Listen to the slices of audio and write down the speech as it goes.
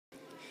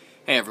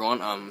Hey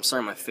everyone,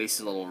 sorry my face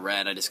is a little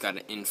red. I just got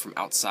it in from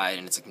outside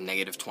and it's like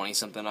negative 20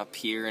 something up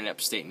here in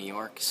upstate New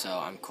York, so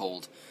I'm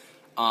cold.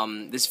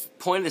 This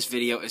point of this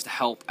video is to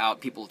help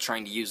out people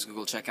trying to use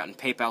Google Checkout and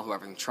PayPal who are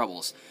having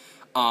troubles.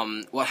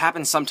 What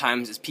happens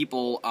sometimes is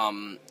people,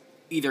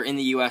 either in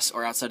the US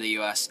or outside of the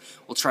US,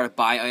 will try to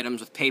buy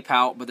items with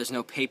PayPal, but there's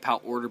no PayPal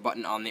order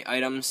button on the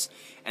items,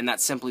 and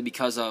that's simply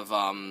because of,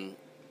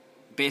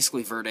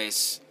 basically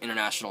Verde's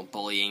International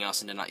bullying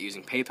us into not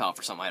using PayPal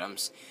for some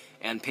items,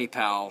 and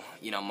PayPal,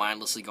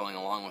 mindlessly going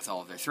along with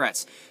all of their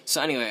threats.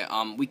 So anyway,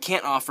 we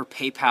can't offer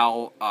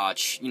PayPal,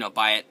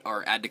 buy it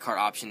or add to cart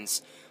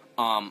options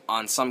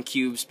on some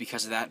cubes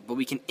because of that, but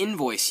we can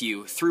invoice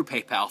you through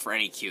PayPal for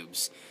any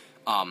cubes.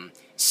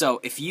 So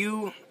if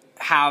you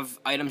have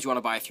items you want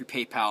to buy through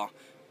PayPal,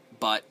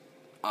 but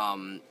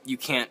you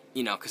can't,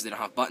 because they don't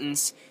have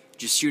buttons,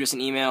 just shoot us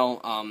an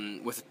email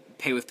with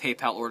Pay with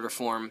PayPal order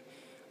form,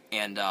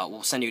 and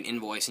we'll send you an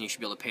invoice, and you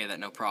should be able to pay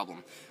that no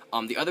problem.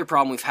 The other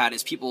problem we've had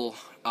is people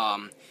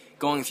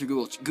going through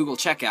Google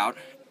Checkout,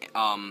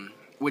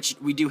 which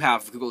we do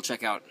have Google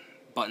Checkout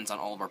buttons on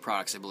all of our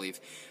products, I believe,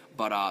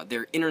 but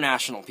they're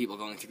international people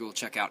going through Google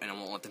Checkout, and it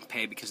won't let them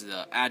pay because of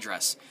the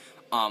address.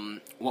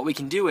 What we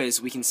can do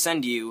is we can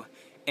send you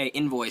an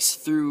invoice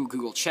through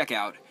Google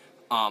Checkout,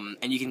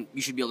 and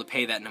you should be able to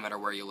pay that no matter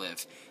where you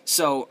live.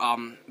 So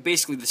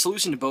basically, the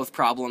solution to both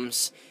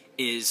problems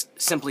is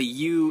simply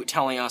you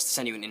telling us to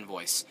send you an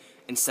invoice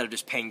instead of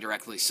just paying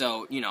directly.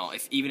 So,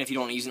 even if you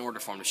don't want to use an order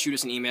form, just shoot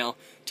us an email,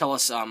 tell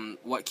us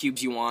what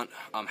cubes you want,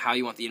 how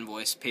you want the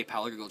invoice,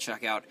 PayPal or Google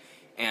Checkout,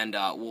 and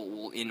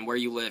we'll in where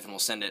you live, and we'll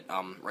send it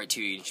right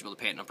to you. You should be able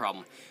to pay it, no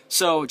problem.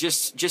 So,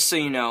 just so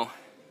you know,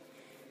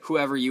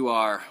 whoever you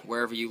are,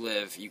 wherever you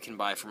live, you can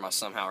buy from us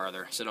somehow or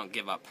other, so don't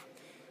give up,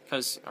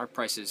 because our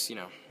price is,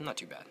 not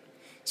too bad.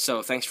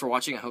 So, thanks for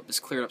watching. I hope this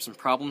cleared up some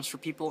problems for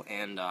people,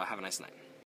 and have a nice night.